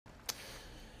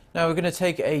Now we're going to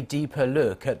take a deeper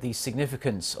look at the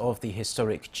significance of the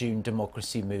historic June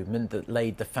democracy movement that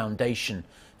laid the foundation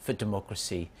for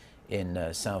democracy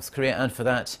in South Korea. And for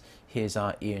that, here's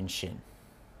our Lee Unshin.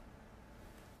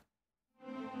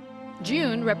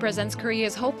 June represents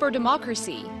Korea's hope for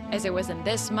democracy, as it was in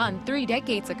this month 3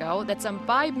 decades ago that some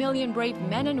 5 million brave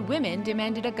men and women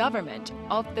demanded a government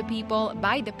of the people,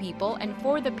 by the people, and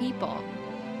for the people.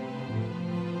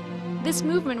 This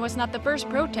movement was not the first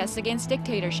protest against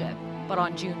dictatorship, but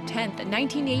on June 10,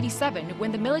 1987,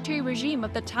 when the military regime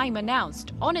of the time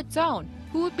announced, on its own,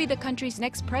 who would be the country's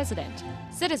next president,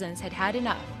 citizens had had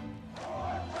enough.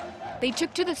 They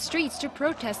took to the streets to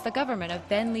protest the government of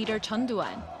then-leader Chun Doo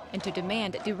Hwan and to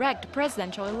demand direct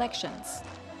presidential elections.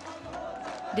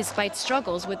 Despite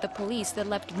struggles with the police that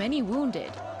left many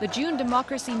wounded, the June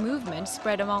democracy movement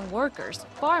spread among workers,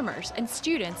 farmers, and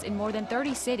students in more than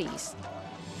 30 cities.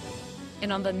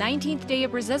 And on the 19th day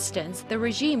of resistance, the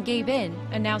regime gave in,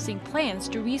 announcing plans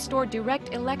to restore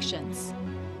direct elections.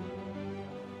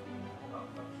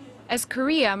 As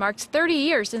Korea marks 30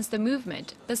 years since the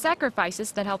movement, the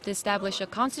sacrifices that helped establish a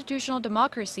constitutional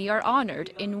democracy are honored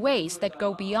in ways that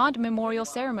go beyond memorial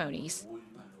ceremonies.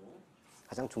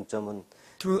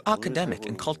 Through academic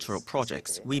and cultural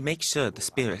projects, we make sure the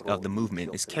spirit of the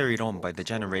movement is carried on by the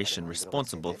generation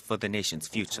responsible for the nation's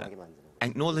future.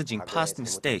 Acknowledging past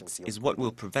mistakes is what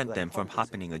will prevent them from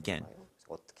happening again.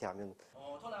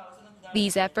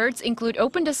 These efforts include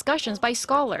open discussions by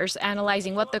scholars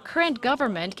analyzing what the current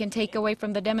government can take away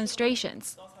from the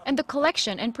demonstrations, and the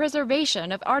collection and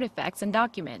preservation of artifacts and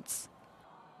documents.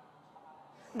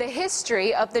 The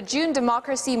history of the June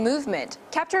democracy movement,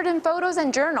 captured in photos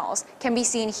and journals, can be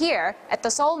seen here at the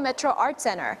Seoul Metro Art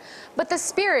Center. But the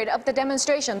spirit of the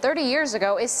demonstration 30 years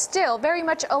ago is still very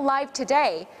much alive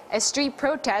today, as street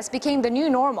protests became the new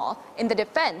normal in the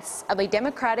defense of a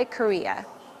democratic Korea.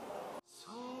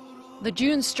 The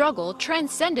June struggle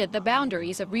transcended the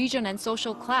boundaries of region and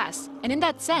social class, and in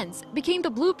that sense, became the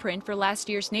blueprint for last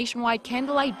year's nationwide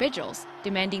candlelight vigils,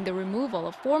 demanding the removal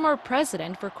of former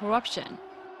president for corruption.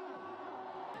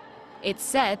 It's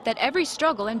said that every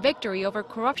struggle and victory over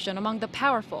corruption among the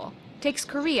powerful takes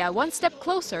Korea one step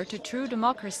closer to true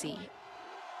democracy.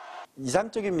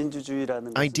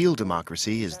 Ideal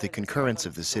democracy is the concurrence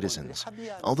of the citizens.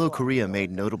 Although Korea made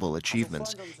notable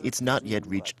achievements, it's not yet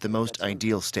reached the most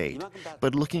ideal state.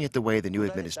 But looking at the way the new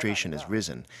administration has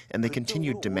risen and the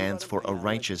continued demands for a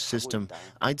righteous system,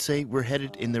 I'd say we're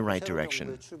headed in the right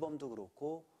direction.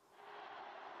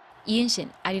 Lee Unshin,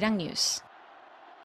 Arirang News.